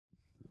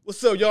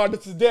What's up, y'all?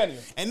 This is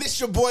Daniel. And this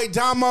your boy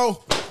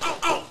Damo.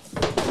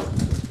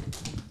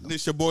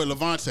 This your boy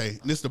Levante.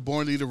 And this the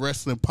Born Leader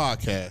Wrestling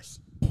Podcast.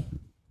 I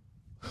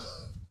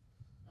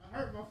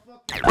hurt my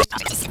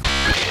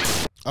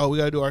fucking... Oh, we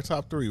gotta do our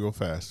top three real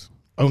fast.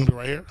 I'm gonna do it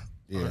right here.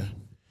 Yeah. Right.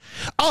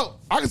 Oh,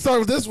 I can start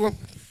with this one.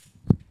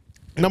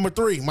 Number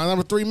 3, my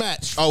number 3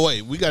 match. Oh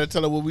wait, we gotta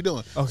tell her what we're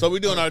doing. Okay. So we're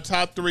doing our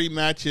top 3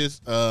 matches.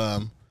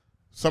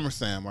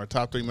 SummerSlam. Our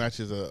top 3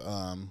 matches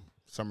of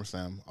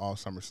SummerSlam. All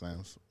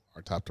SummerSlams.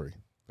 Our top 3.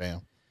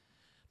 Bam.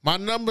 My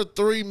number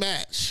 3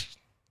 match.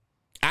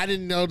 I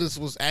didn't know this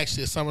was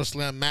actually a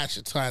SummerSlam match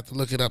until I had to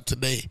look it up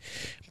today.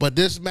 But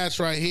this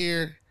match right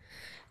here,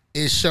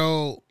 it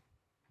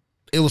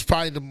was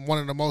probably one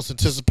of the most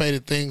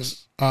anticipated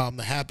things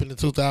that happened in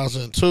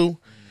 2002.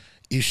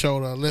 You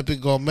showed an Olympic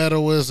gold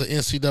medalist, a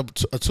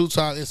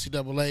 2-time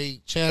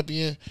NCAA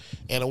champion,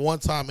 and a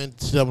 1-time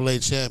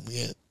NCAA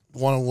champion.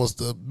 One was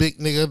the big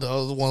nigga, the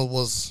other one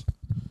was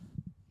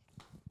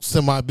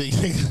semi-big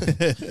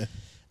nigga.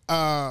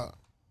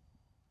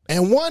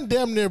 And one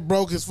damn near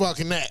broke his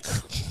fucking neck.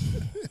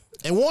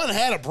 And one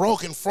had a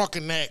broken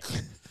fucking neck.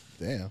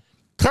 Damn.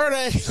 Kurt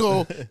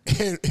Angle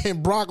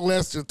and Brock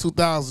Lesnar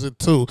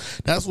 2002.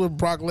 That's when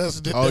Brock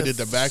Lesnar did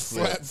the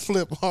backflip.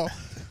 Flip off.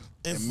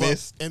 And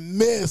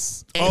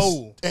missed.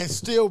 And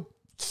still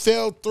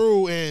fell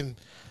through and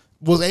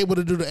was able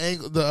to do the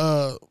angle.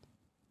 The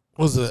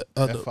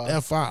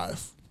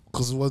F5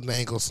 because it wasn't an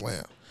ankle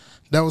slam.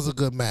 That was a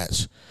good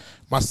match.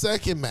 My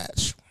second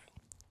match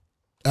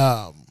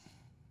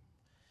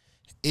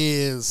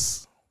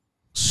is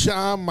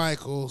Shawn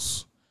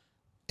Michaels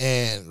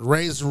and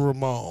Razor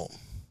Ramon.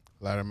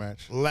 Ladder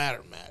match.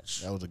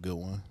 That was a good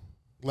one.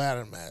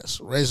 Ladder match.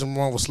 Razor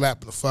Ramon was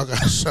slapping the fuck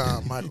out of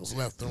Shawn Michaels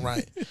left and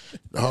right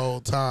the whole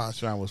time.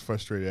 Shawn was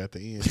frustrated at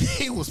the end.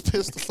 He was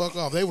pissed the fuck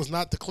off. They was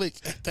not the click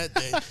at that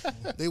day.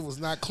 They was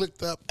not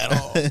clicked up at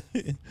all.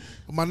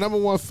 My number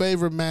 1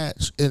 favorite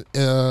match in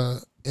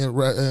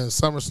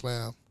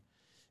SummerSlam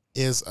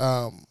is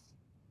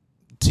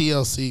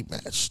TLC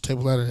match,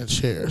 table ladder and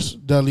chairs.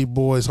 Dudley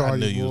Boys,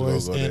 Hardy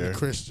Boys, and the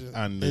Christian.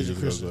 I knew you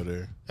was gonna go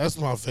there. That's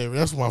my favorite.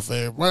 That's my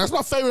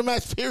favorite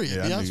match. Period.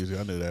 Yeah, I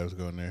knew that was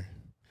going there.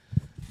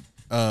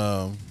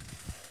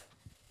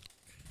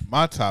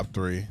 My top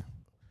 3.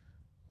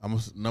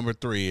 Number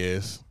 3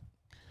 is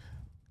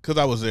because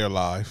I was there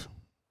live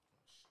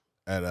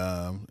at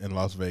in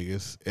Las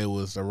Vegas. It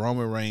was the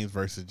Roman Reigns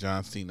versus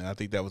John Cena. I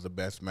think that was the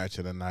best match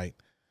of the night,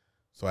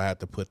 so I had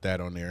to put that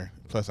on there.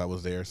 Plus, I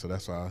was there, so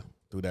that's why I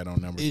threw that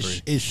on number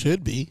 3. It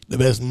should be the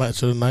best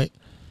match of the night.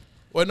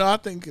 Well, no, I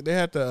think they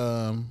had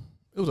to.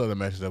 It was other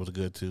matches that was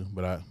good too,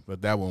 but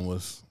that one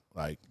was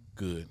like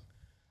good.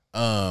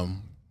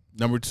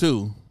 Number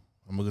 2.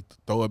 I'm gonna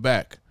throw it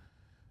back.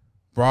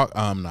 Bret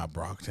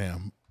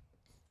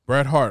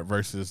Hart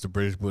versus the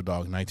British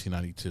Bulldog,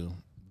 1992.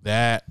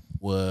 That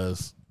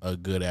was a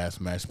good ass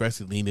match,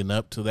 especially leading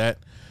up to that.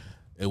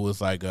 It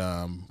was like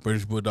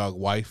British Bulldog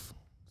wife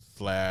 /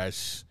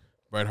 Bret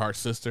Hart's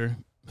sister.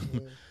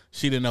 Mm-hmm.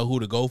 She didn't know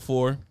who to go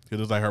for. It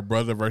was like her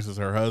brother versus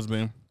her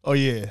husband. Oh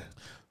yeah.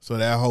 So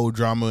that whole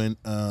drama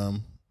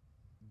and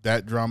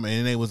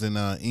it was in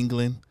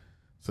England.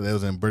 So that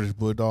was in British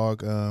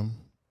Bulldog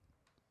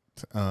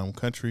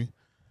country,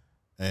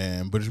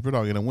 and British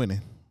Bulldog ended up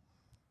winning.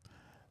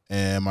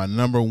 And my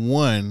number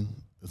 1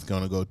 is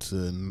gonna go to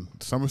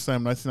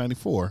SummerSlam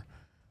 1994.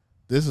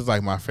 This is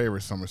like my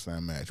favorite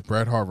SummerSlam match: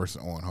 Bret Hart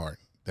versus Owen Hart.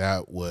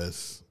 That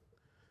was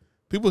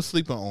people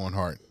sleep on Owen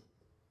Hart,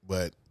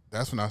 but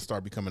that's when I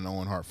start becoming an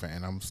Owen Hart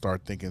fan. I'm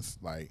start thinking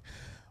like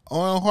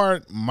Owen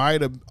Hart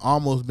might have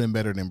almost been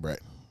better than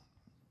Bret.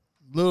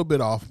 A little bit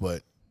off,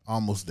 but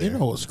almost there. You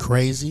know what's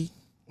crazy?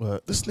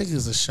 This nigga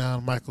is a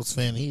Shawn Michaels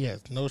fan. He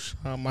has no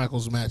Shawn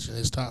Michaels match in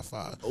his top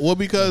 5. Well,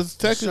 because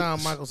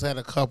Shawn Michaels had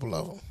a couple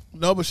of them.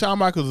 No, but Shawn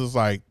Michaels is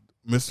like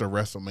Mr.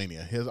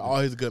 WrestleMania. All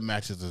his good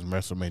matches is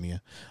WrestleMania.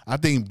 I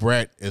think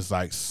Bret is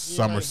like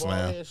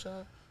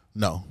SummerSlam.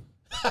 No.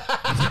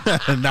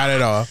 Not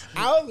at all.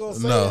 I was going to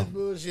say that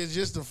bullshit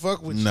just to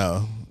fuck with you.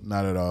 No,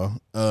 not at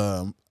all.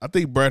 I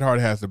think Bret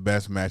Hart has the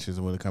best matches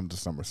when it comes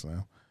to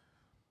SummerSlam.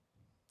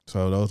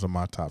 So those are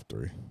my top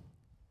 3.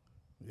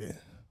 Yeah.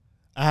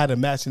 I had a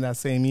match in that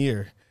same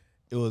year.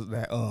 It was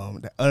that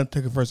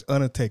Undertaker versus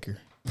Undertaker.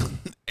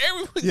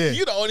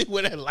 You the only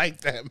one that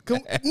liked that,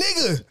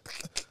 nigga.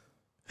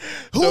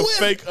 The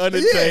fake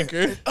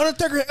Undertaker. Yeah.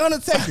 Undertaker and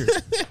Undertaker.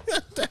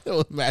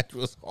 That match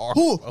was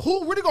horrible.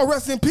 Who really gonna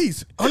rest in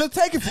peace?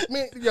 Undertaker,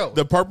 man, yo.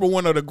 The purple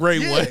one or the gray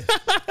one?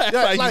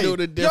 Like you know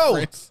the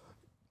difference.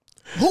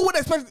 Yo, who would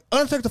expect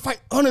Undertaker to fight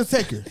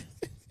Undertaker?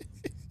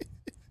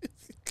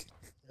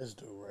 This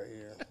dude right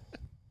here.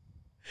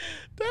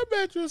 That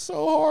match was so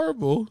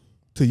horrible.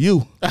 To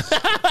you.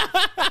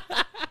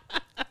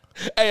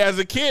 Hey, as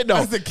a kid,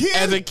 that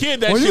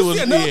when shit was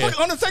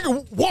Undertaker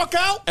walk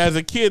out. As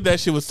a kid, that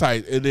shit was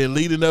tight, and then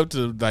leading up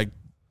to like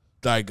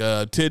Ted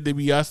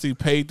DiBiase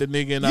paid the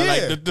nigga, and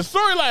the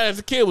storyline as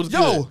a kid was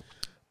good.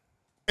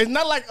 It's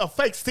not like a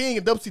fake sting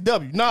in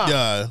WCW. Nah,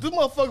 this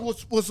motherfucker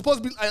was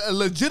supposed to be a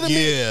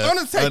legitimate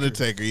Undertaker.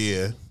 Undertaker,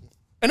 yeah.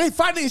 And they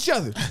fighting each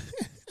other.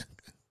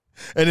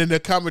 And then the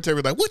commentary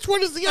was like, which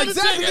one is the other?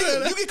 Exactly.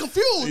 Nigga. You get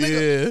confused. Nigga.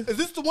 Yeah. Is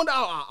this the one that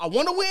I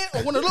want to win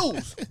or want to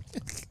lose?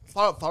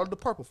 Follow the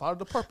purple. Follow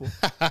the purple.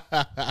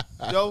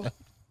 Yo.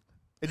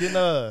 And then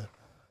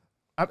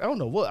I don't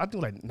know what. I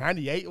think like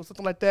 98 or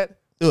something like that.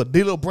 It was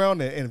D'Lo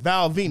Brown and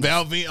Val Venus.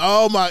 Val Venus.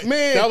 Oh my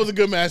Man, that was a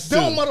good match too.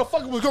 That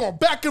motherfucker was going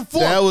back and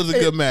forth. That was a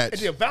good match.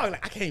 And then Val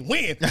like, I can't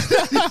win.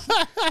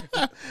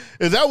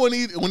 Is that when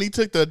he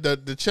took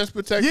the chest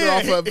protector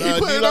off of he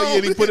put it D'Lo? on.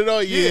 Yeah, he put it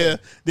on. Yeah. Yeah.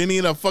 Then he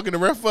ended up fucking the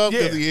ref up.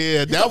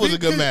 Yeah. That was a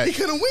good match. He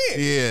couldn't win.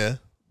 Yeah,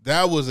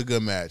 that was a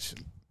good match.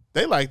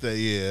 They like that.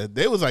 Yeah,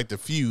 they was like the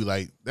feud.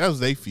 Like that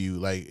was they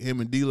feud. Like him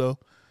and D'Lo.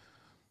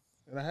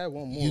 And I had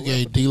one more. You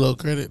gave D'Lo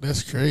credit.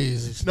 That's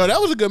crazy. No, that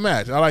was a good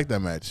match. I like that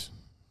match.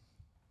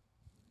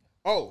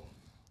 Oh,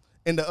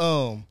 and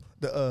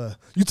the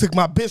you took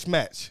my bitch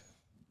match.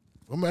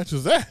 What match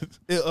was that?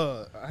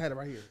 I had it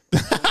right here.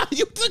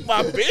 You took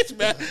my bitch,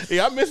 man.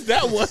 Yeah, I missed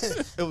that one.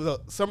 It was a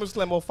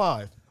SummerSlam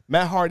 05.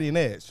 Matt Hardy and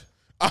Edge.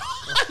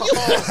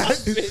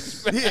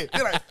 Yeah,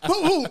 they're like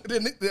boom.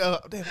 Then damn,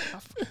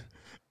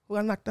 who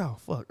I knocked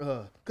out? Fuck.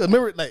 Cause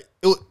remember, like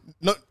it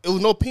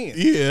was no pin.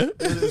 Yeah,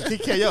 It was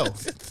TKO.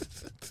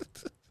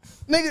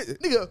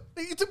 nigga,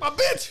 you took my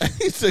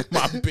bitch. he took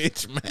my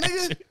bitch, man.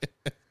 Nigga.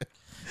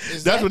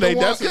 That's when they.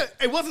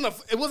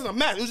 It wasn't a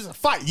match. It was just a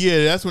fight.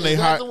 Yeah, that's when they Is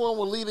that hired. the one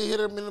where Lita hit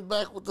him in the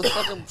back with the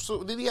fucking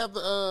suit? Did he have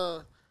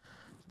No,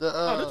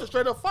 this is a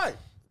straight up fight.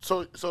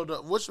 So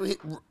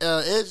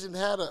Edge didn't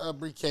have a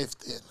briefcase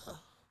then? Huh?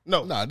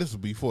 No, Nah, this was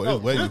before. This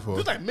was way before.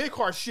 This like mid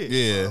card shit.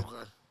 Yeah,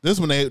 Okay. This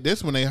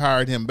when they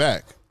hired him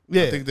back.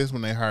 Yeah. I think this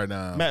when they hired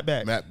Matt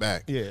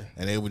back. Yeah.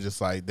 and they were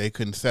just like they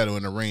couldn't settle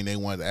in the ring. They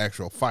wanted the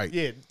actual fight.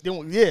 Yeah,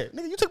 nigga,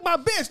 you took my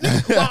bitch,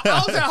 nigga. While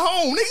I was at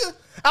home, nigga.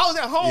 I was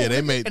at home. Yeah,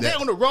 they nigga, made and that- they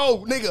on the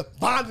road, nigga,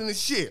 bonding and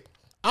shit.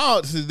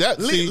 Oh, see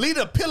that. See, Leave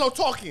the pillow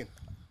talking.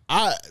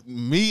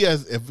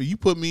 if you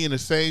put me in the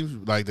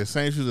same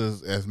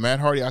shoes as Matt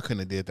Hardy, I couldn't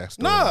have did that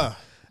story. Nah,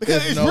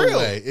 because There's it's no real.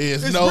 way.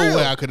 There's It's no real.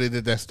 way I could have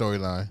did that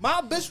storyline.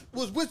 My bitch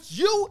was with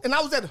you, and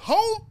I was at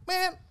home,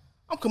 man.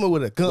 I'm coming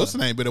with a gun. What's the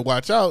name? Better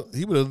watch out.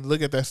 He would have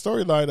looked at that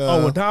storyline.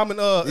 with Diamond,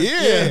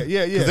 yeah.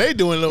 Because they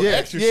doing a little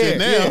extra shit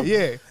now.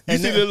 Yeah. You And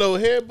see the little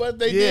headbutt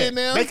they did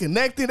now? They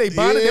connected, they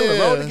bonded, they were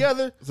Yeah. rolled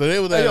together. So they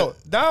was Hey, like,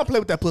 yo, Dom played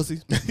with that pussy.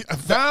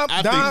 Dom,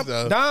 I Dom, think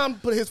so. Dom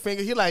put his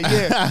finger. He like,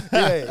 yeah. 'Cause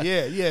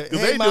Hey,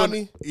 they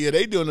mommy.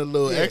 they doing a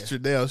little extra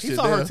down He shit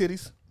saw her now.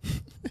 titties.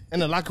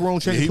 In the locker room, Yeah,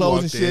 changing he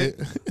clothes and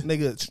walked shit.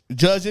 Nigga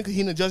judging, cause he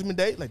in the judgment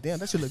day. Like, damn,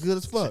 that shit look good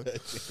as fuck.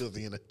 She was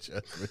in a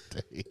judgment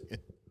day.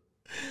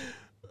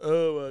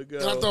 Oh my Can I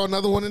god. throw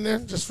another one in there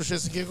just for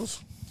shits and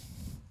giggles?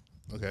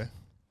 Okay.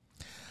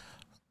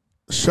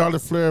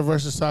 Charlotte Flair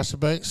versus Sasha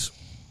Banks.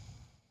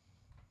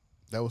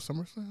 That was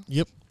SummerSlam?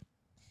 Yep.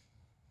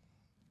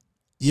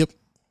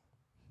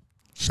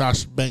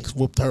 Sasha Banks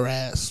whooped her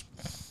ass.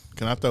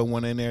 Can I throw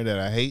one in there that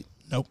I hate?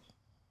 Nope.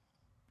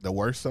 The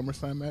worst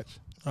SummerSlam match?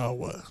 Oh,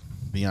 what?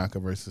 Bianca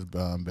versus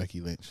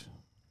Becky Lynch.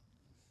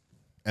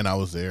 And I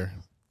was there.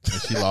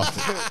 And she lost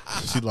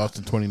it. She lost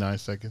in 29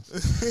 seconds.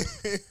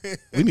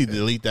 We need to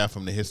delete that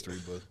from the history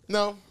book.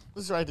 No,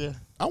 it's right there.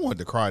 I wanted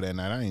to cry that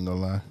night. I ain't gonna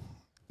lie.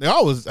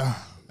 That was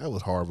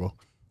horrible.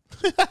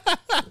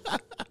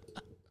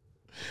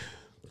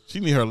 She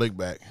need her lick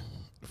back.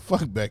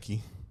 Fuck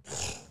Becky.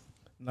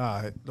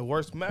 Nah, the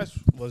worst match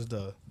was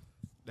that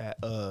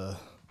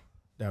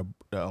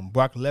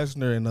Brock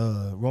Lesnar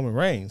and Roman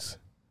Reigns.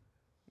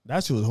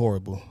 That shit was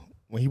horrible.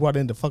 When he brought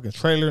in the fucking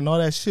trailer and all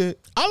that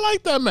shit, I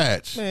like that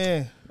match.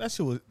 man, that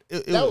shit was.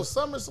 That was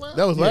SummerSlam?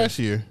 That was last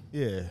year.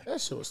 Yeah, That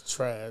shit was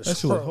trash. that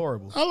shit was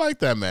horrible. I like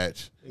that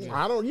match.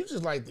 I don't. You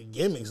just like the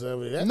gimmicks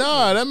of it.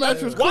 Nah, that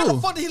match was cool. Why the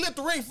fuck did he lift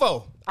the ring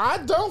for? I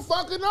don't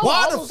fucking know.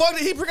 Why I the was- fuck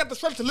did he bring out the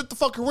stretcher to lift the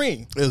fucking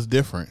ring? It was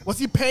different. Was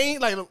he paying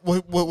like?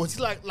 Was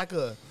he like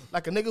a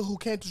nigga who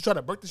came to try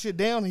to break the shit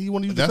down and he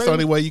wanted to use That's the the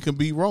trailer? only way you can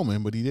beat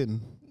Roman, but he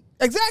didn't.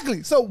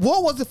 Exactly. So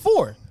what was it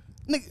for,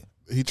 nigga?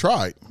 He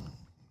tried.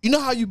 You know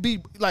how you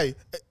beat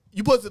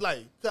you was it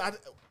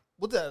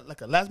what's that like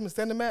a last minute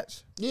standing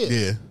match?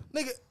 Yeah.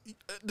 Nigga,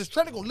 the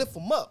stretcher gonna lift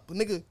him up, but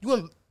nigga, you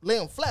gonna lay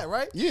him flat,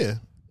 right? Yeah.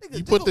 Nigga,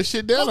 You put the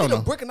shit down on him.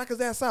 him. Brick and knock his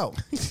ass out.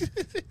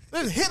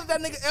 Nigga, hit that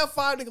nigga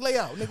F5, nigga lay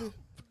out, nigga.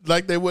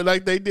 Like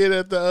they did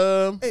at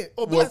the Hey,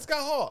 be what- like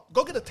Scott Hall.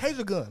 Go get a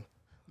taser gun.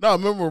 No,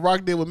 remember what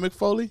Rock did with Mick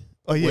Foley?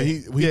 Oh, yeah. When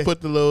he Yeah.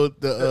 put the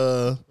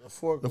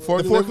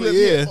forklift. forklift.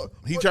 Yeah.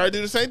 He tried to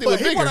do the same thing But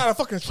with he brought bigger. out a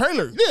fucking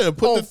trailer. Yeah,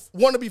 put the-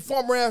 wannabe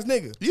farmer ass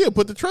nigga. Yeah,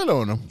 put the trailer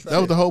on him. That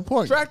was the whole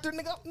point. Tractor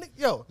nigga,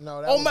 yo.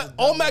 No, that old, was the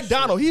old dumbest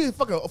McDonald. He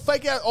fucking a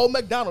fake ass old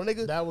McDonald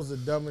nigga. That was the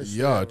dumbest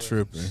Y'all shit.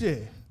 tripping.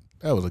 Shit.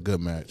 That was a good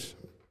match.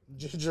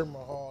 Ginger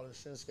Mahal and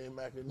Shinsuke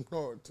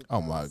Nakamura.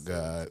 Oh my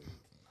God.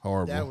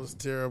 Horrible. That was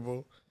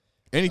terrible.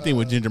 Anything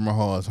with Ginger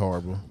Mahal is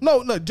horrible.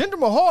 No, Jinder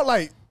Mahal,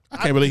 like, I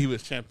can't believe he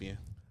was champion.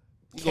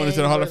 You going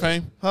into the Hall of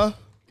Fame? huh?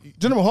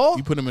 Jinder Mahal?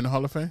 You put him in the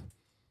Hall of Fame?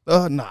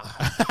 Nah.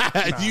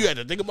 You had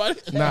to think about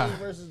it? Nah. Kane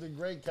versus the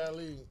Great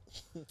Khali.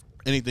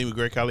 Anything with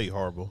Great Khali,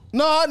 horrible.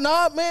 Nah,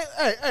 man.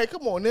 Hey,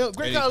 come on now.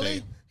 Great Anything.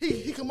 Khali,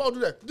 He come on do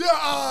that.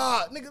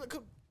 Yeah, nigga.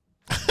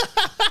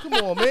 Come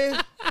on,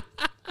 man.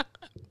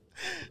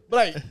 But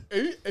like,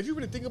 if you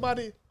really think about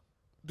it,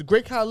 the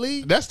Great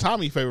Khali. That's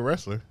Tommy's favorite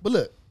wrestler. But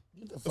look,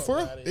 For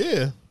real?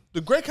 Yeah.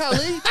 the Great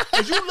Khali.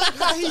 If you look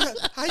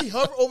how he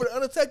hovered over the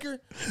Undertaker,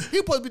 he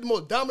supposed to be the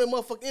most dominant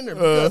motherfucker in there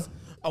because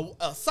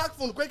a sock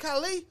from the Great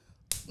Khali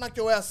knock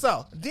your ass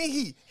out. Then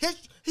he hit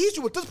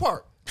you with this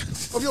part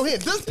of your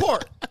hand. This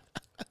part.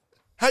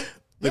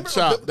 The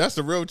chop. That's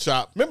the real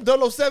chop.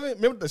 Remember 007?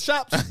 Remember the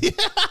shops?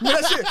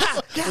 Remember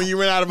that shit? When you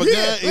ran out of a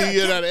gun and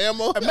you ran out of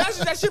ammo.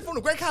 Imagine that shit from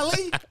the Great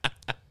Khali.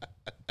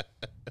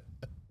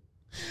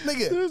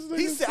 Nigga,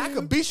 he said, I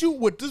could beat you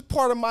with this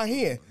part of my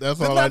hand. That's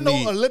this all I not no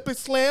need. Olympic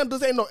slam.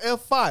 This ain't no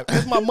F5.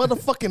 That's my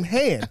motherfucking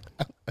hand.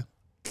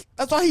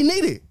 That's all he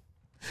needed.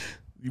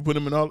 You put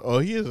him in all. Oh,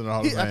 he is in all.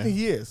 I think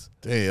he is.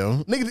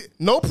 Damn. Nigga,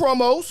 no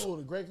promos. Oh,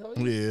 the Great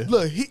Khali? Yeah.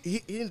 Look,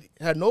 he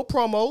had no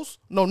promos,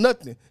 no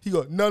nothing. He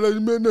go, no. You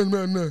know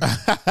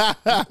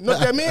what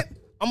that meant?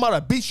 I'm about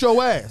to beat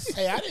your ass.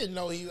 Hey, I didn't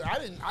know he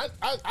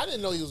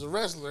was a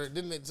wrestler.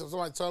 Then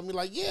somebody told me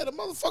like, yeah, the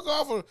motherfucker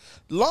offered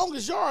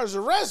longest yards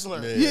a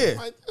wrestler. Yeah.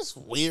 Like, that's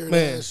weird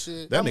Man, ass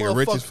shit. That nigga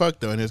rich as motherfucker- fuck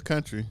though in his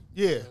country.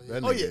 Yeah.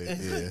 That Oh, nigga,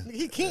 yeah. yeah.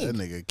 He king. That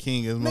nigga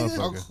king as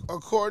motherfucker.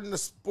 According to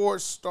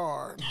Sports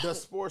Star,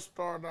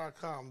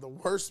 thesportstar.com, the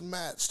worst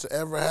match to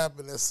ever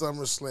happen at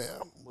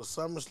SummerSlam was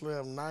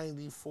SummerSlam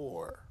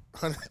 94.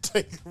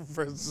 Undertaker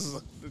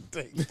versus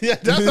Undertaker. Yeah,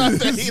 that's not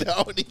that he the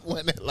only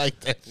one that like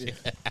that shit.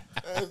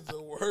 That's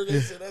the worst. They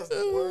said that's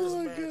the worst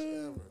match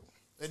ever.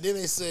 And then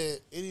they said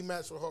any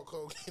match with Hulk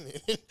Hogan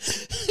in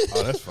it.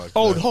 Oh, that's fucked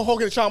Oh, up. Hulk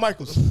Hogan and Shawn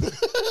Michaels.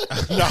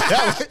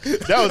 That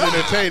was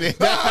entertaining.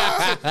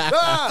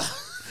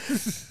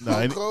 No,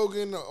 Hulk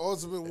Hogan, the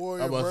Ultimate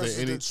Warrior I'm about to versus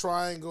say the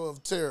Triangle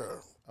of Terror.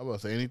 I'm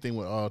about to say anything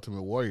with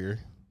Ultimate Warrior.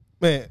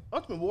 Man,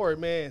 Ultimate Warrior,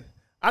 man,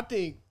 I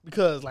think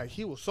because, like,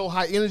 he was so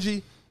high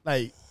energy,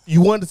 like,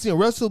 you wanted to see him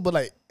wrestle, but,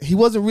 like, he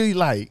wasn't really,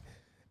 like,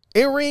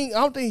 in ring. I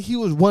don't think he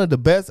was one of the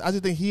best. I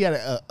just think he had He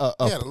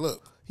had a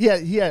look. He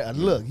had a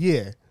look,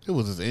 yeah. It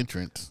was his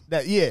entrance.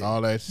 Yeah.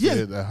 All that shit,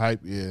 Yeah. the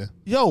hype, yeah.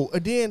 Yo,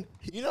 and then,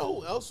 You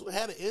know who else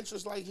had an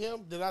interest like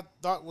him that I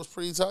thought was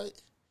pretty tight?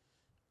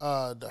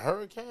 The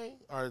Hurricane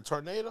or the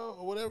Tornado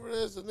or whatever it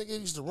is. The nigga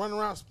used to run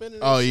around spinning.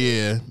 Oh and shit.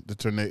 yeah, the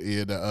tornado.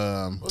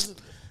 Yeah, Was it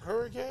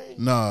Hurricane?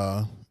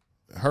 nah,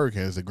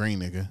 Hurricane is a green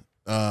nigga.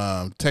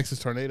 Texas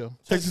Tornado.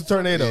 Texas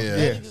Tornado. Yeah.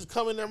 Yeah. He just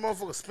come in there,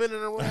 motherfucker, spinning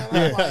around.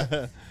 I'm like,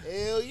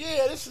 hell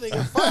yeah, this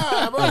nigga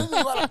fine, bro. This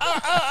nigga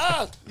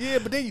like, Yeah,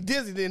 but then you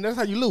dizzy, then that's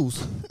how you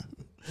lose.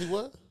 He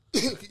what?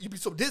 You be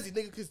so dizzy,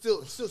 nigga can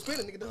still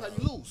spinning, nigga, that's how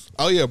you lose.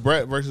 Oh yeah,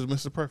 Brett versus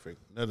Mr. Perfect.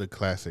 Another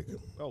classic.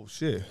 Oh,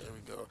 shit. There we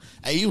go.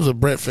 Hey, you was a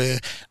Brett fan.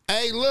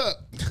 Hey, look.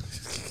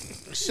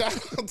 shout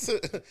out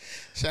to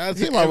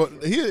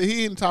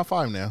He in top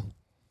 5 now.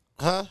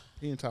 Huh?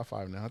 He in top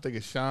 5 now. I think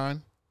it's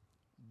Sean,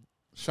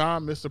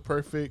 Mr.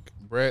 Perfect,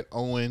 Brett,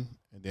 Owen,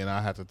 and then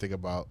I have to think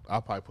about.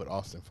 I'll probably put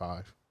Austin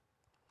 5.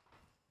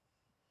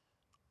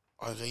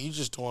 Okay, you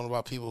just talking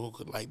about people who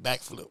could like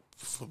backflip,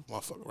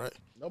 motherfucker, right?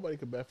 Nobody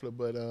could backflip,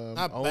 but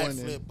Not Owen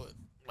backflip, and, but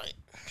like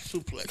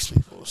suplex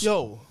people.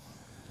 Yo.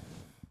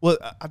 Well,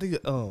 I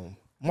think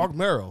Mark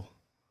Merrow,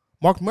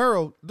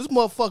 this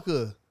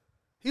motherfucker,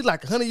 he's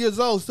like 100 years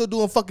old, still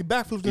doing fucking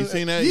backflips. You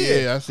seen that?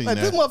 Yeah, I seen like,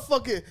 that. This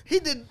motherfucker, he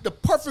did the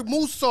perfect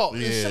moonsault.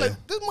 And shit. Yeah.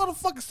 Like, this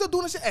motherfucker still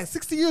doing this shit at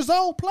 60 years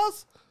old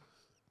plus.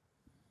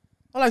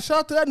 I'm like, shout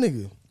out to that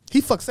nigga.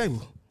 He fucked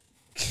Sable.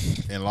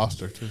 and lost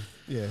her too.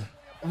 Yeah.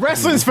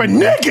 Wrestling's for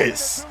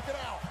niggas.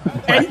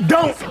 And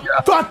don't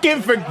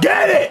fucking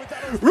forget it.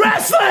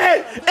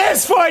 Wrestling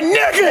is for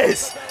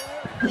niggas.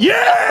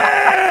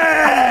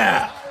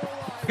 Yeah!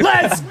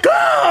 Let's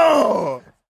go!